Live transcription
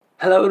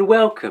Hello and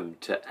welcome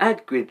to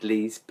Ad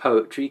Gridley's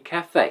Poetry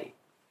Cafe,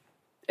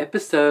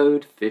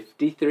 episode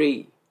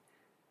 53.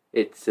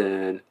 It's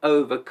an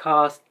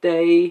overcast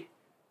day,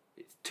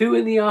 it's 2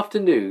 in the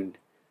afternoon,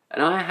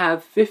 and I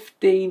have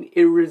 15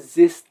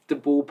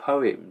 irresistible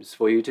poems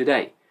for you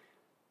today,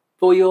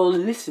 for your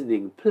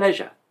listening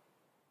pleasure.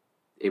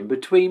 In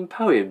between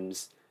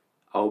poems,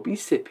 I'll be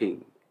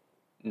sipping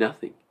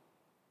nothing.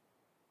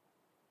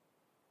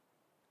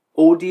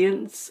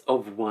 Audience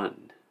of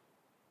One.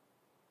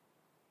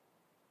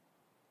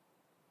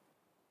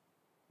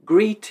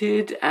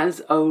 Greeted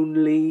as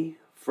only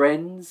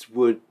friends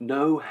would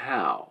know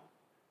how.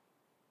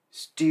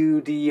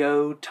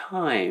 Studio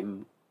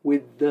time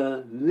with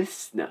the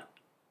listener.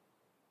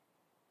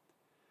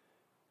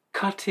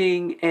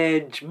 Cutting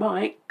edge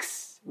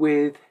mics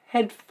with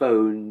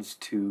headphones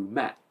to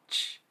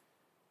match.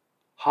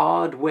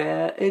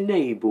 Hardware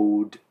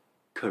enabled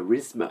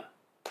charisma.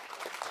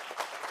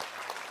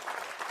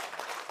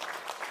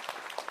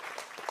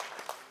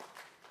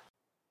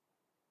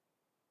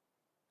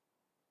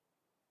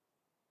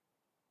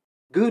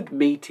 Good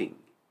meeting.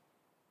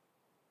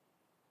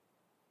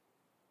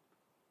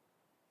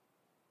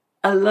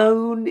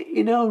 Alone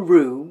in a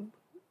room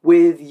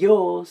with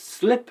your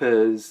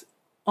slippers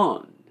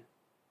on.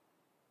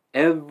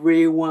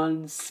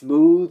 Everyone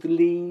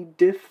smoothly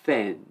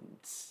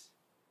defends.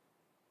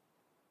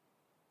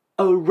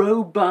 A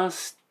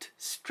robust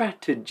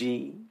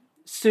strategy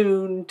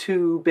soon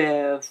to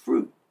bear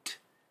fruit.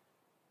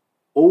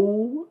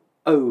 All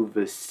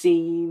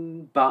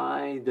overseen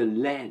by the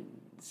lens.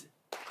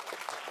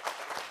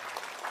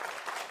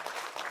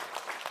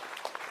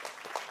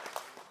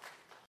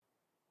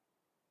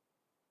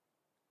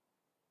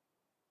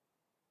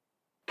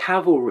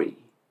 Cavalry.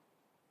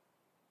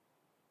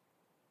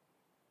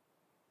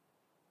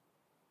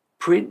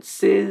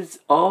 Princes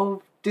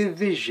of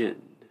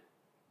division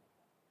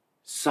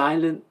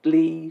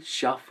silently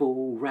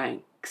shuffle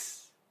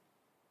ranks.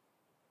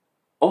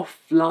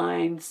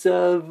 Offline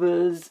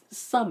servers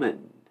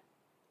summon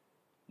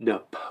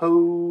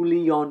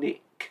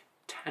Napoleonic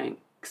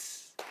tanks.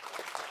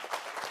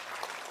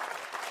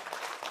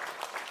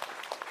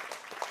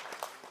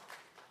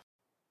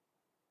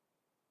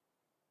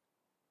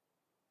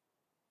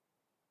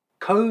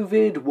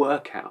 COVID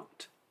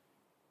workout.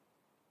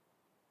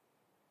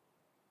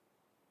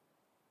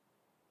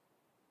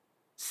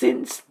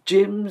 Since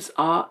gyms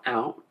are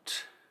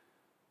out,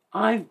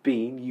 I've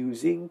been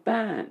using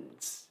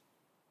bands,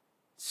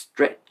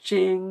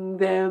 stretching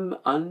them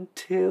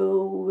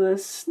until the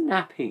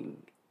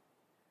snapping.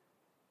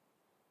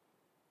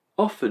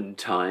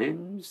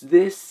 Oftentimes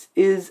this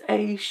is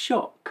a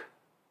shock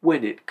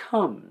when it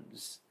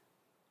comes.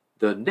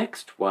 The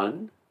next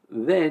one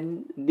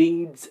then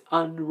needs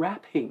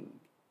unwrapping.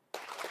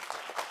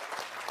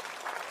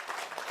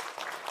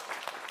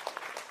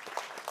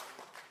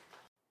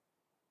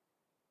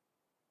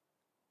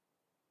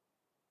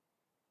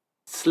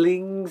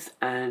 Slings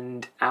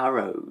and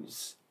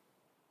arrows.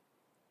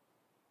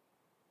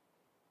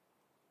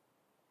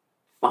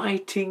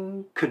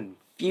 Fighting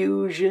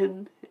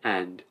confusion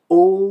and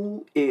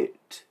all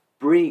it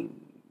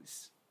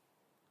brings.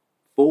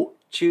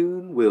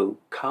 Fortune will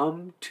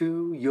come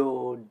to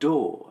your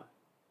door.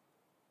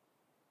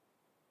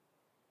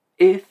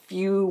 If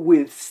you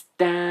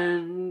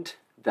withstand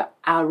the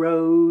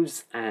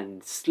arrows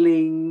and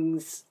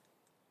slings,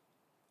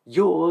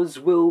 yours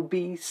will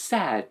be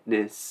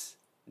sadness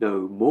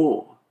no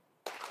more.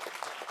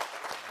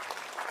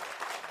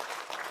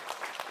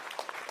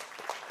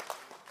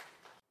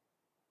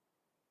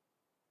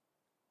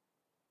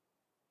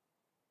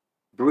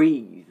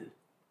 Breathe.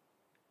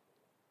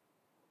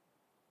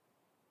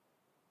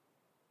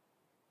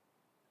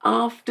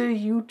 After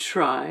you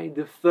try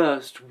the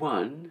first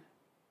one,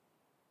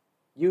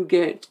 you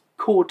get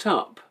caught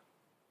up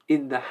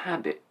in the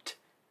habit.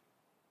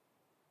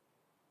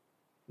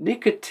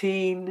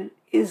 Nicotine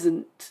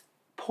isn't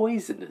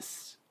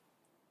poisonous.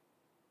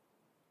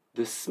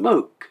 The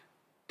smoke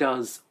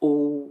does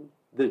all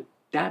the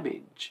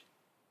damage.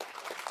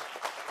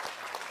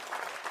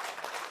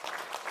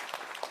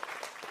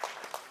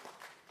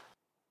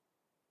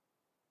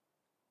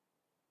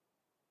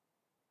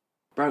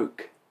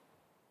 Broke.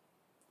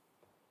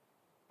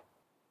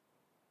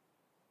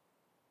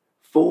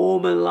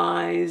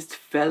 Formalized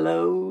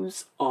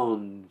fellows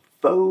on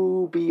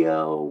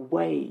phobia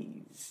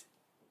ways,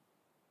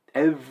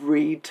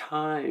 every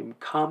time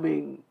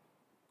coming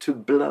to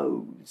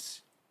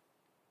blows.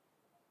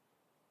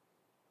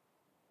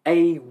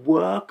 A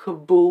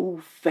workable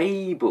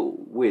fable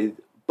with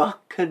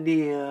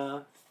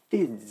buccaneer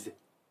fizz.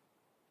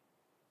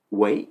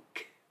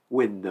 Wake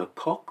when the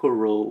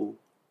cockerel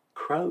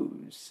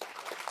crows.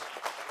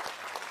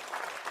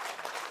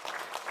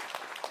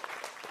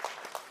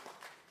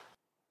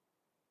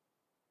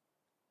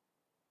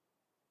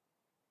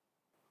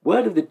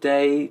 Word of the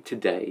day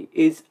today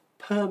is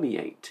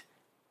permeate.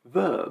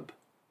 Verb,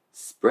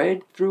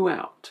 spread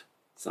throughout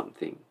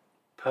something,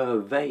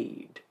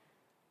 pervade.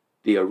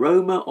 The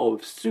aroma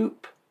of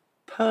soup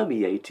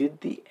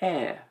permeated the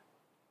air.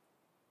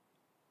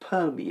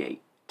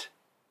 permeate.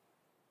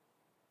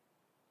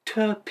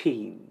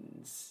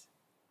 Terpenes.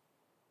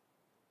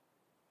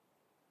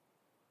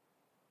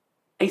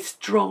 A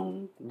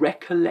strong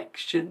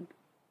recollection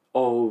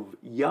of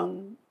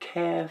young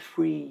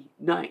carefree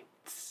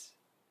nights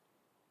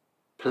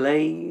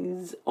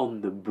plays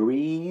on the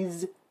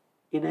breeze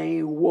in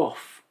a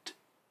waft.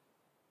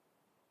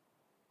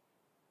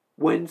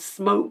 When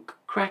smoke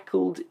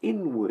crackled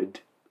inward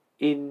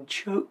in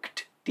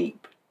choked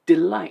deep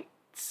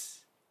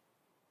delights,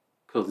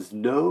 'cause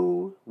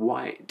no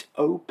white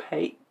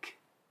opaque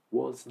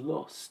was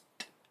lost.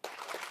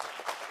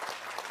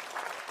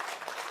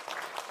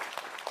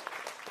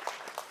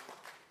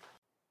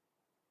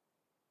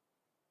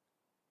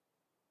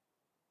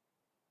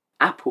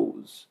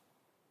 Apples.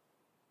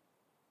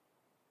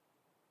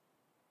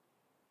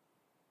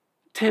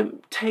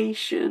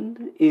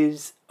 Temptation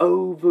is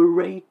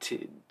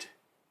overrated.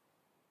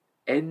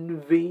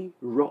 Envy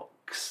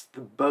rocks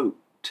the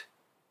boat.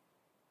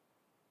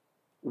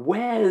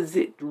 Where's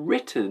it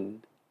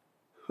written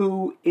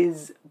who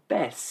is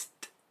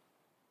best?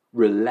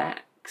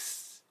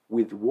 Relax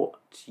with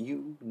what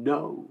you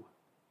know.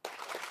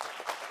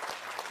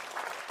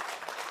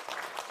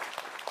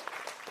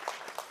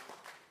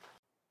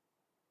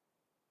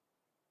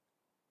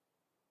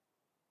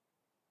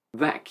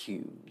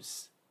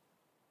 Vacuums.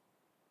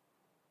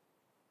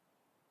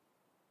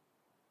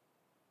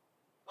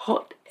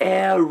 Hot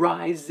air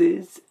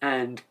rises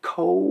and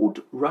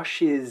cold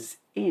rushes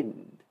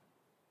in,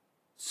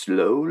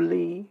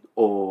 slowly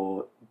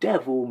or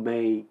devil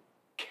may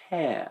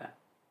care.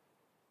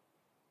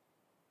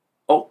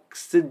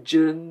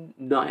 Oxygen,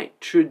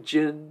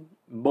 nitrogen,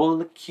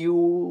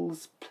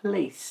 molecules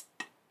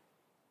placed.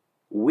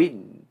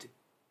 Wind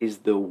is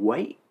the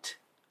weight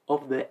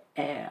of the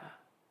air.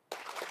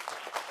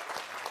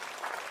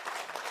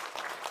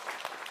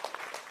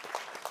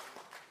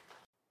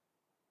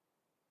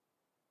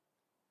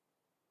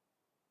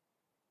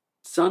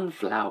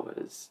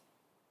 Sunflowers.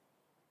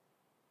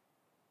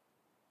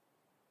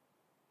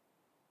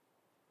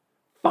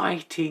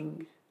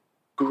 Fighting,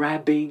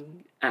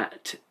 grabbing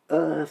at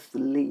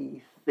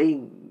earthly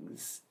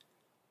things.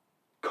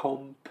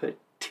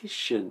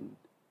 Competition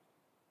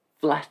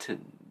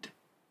flattened.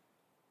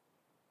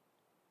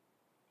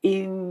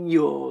 In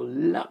your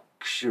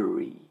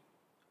luxury,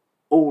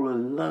 all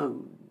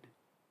alone,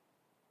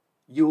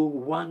 you'll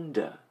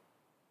wonder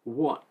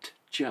what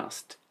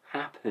just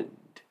happened.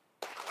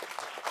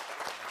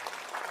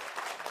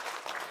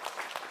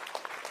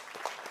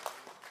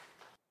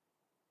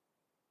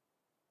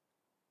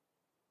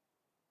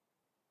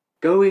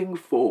 Going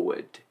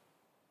forward.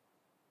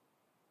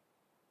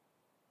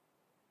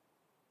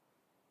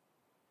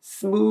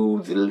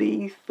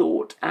 Smoothly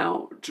thought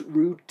out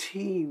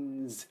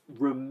routines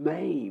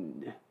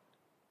remain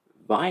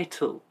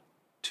vital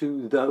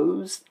to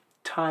those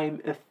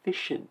time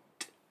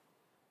efficient.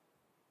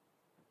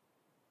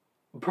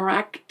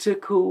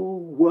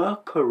 Practical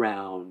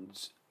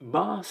workarounds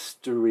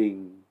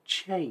mastering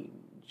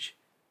change.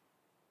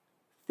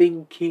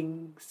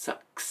 Thinking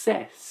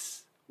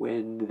success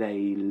when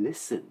they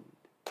listen.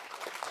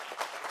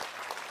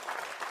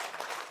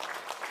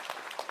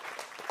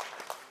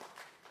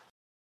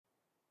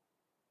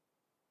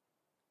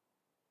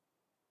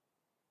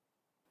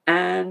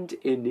 And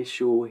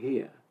initial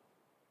here.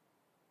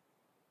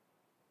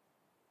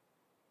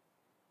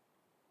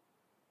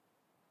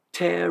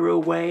 Tear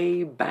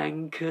away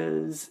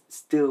bankers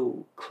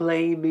still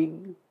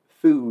claiming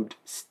food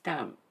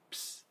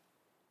stamps,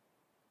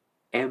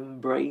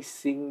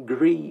 embracing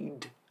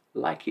greed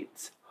like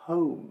it's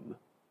home,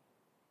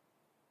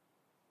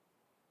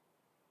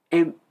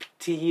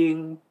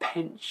 emptying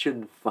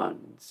pension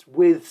funds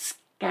with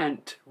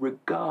scant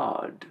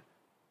regard.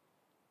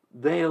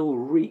 They'll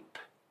reap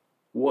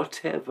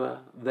whatever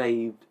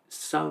they've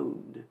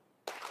sown.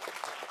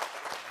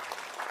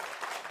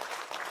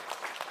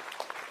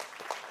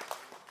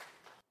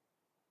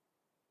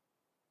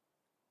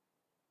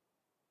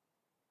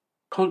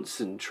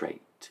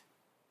 Concentrate.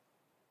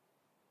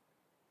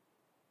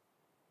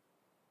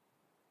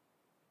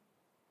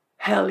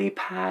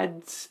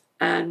 Helipads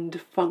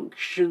and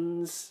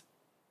functions,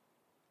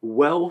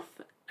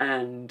 wealth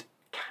and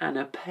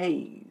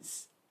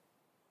canapes,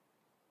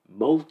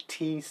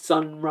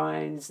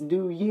 multi-sunrise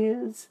New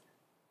Year's,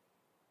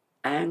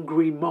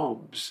 angry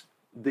mobs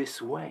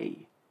this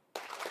way.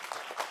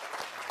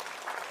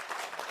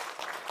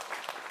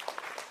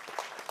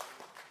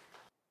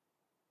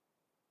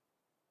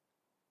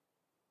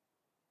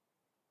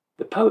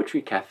 The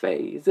Poetry Cafe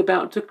is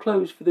about to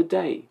close for the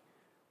day.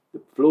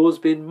 The floor's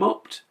been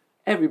mopped,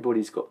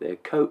 everybody's got their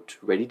coat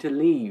ready to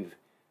leave.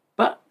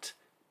 But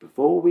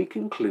before we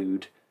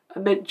conclude, a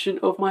mention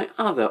of my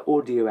other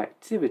audio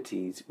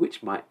activities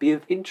which might be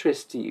of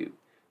interest to you.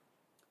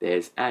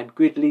 There's Ad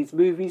Gridley's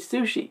movie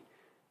Sushi,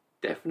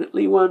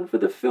 definitely one for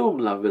the film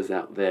lovers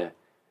out there.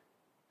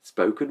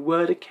 Spoken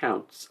word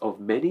accounts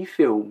of many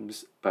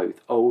films,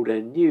 both old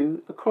and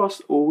new, across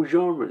all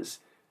genres.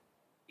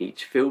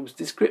 Each film's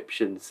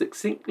description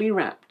succinctly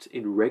wrapped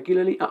in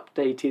regularly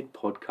updated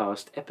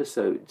podcast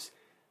episodes,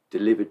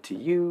 delivered to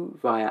you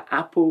via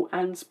Apple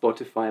and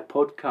Spotify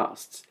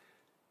podcasts.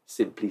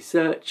 Simply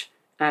search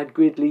Ad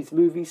Gridley's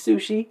Movie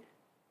Sushi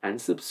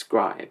and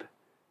subscribe.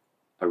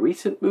 A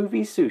recent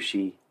movie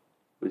sushi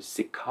was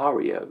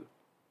Sicario.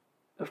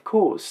 Of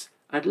course,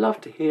 I'd love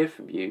to hear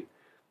from you.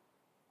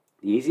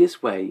 The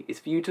easiest way is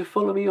for you to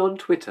follow me on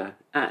Twitter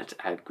at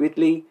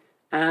 @AdGridley,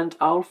 and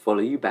I'll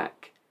follow you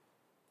back.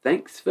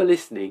 Thanks for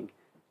listening,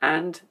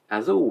 and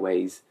as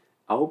always,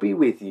 I'll be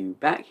with you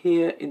back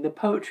here in the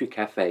Poetry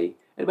Cafe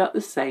at about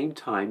the same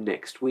time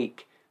next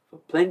week for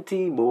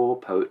plenty more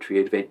poetry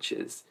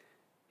adventures.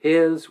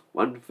 Here's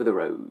one for the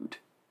road.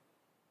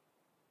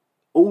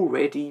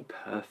 Already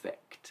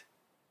perfect.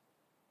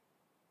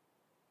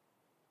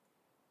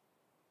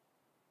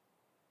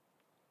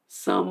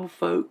 Some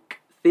folk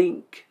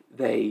think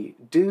they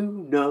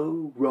do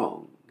no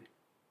wrong.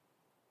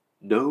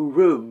 No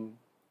room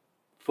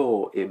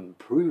for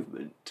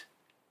improvement.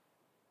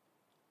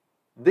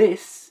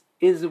 This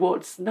is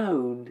what's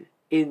known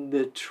in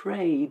the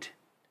trade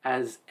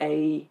as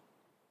a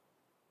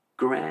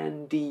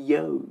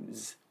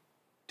grandiose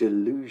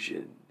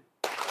delusion.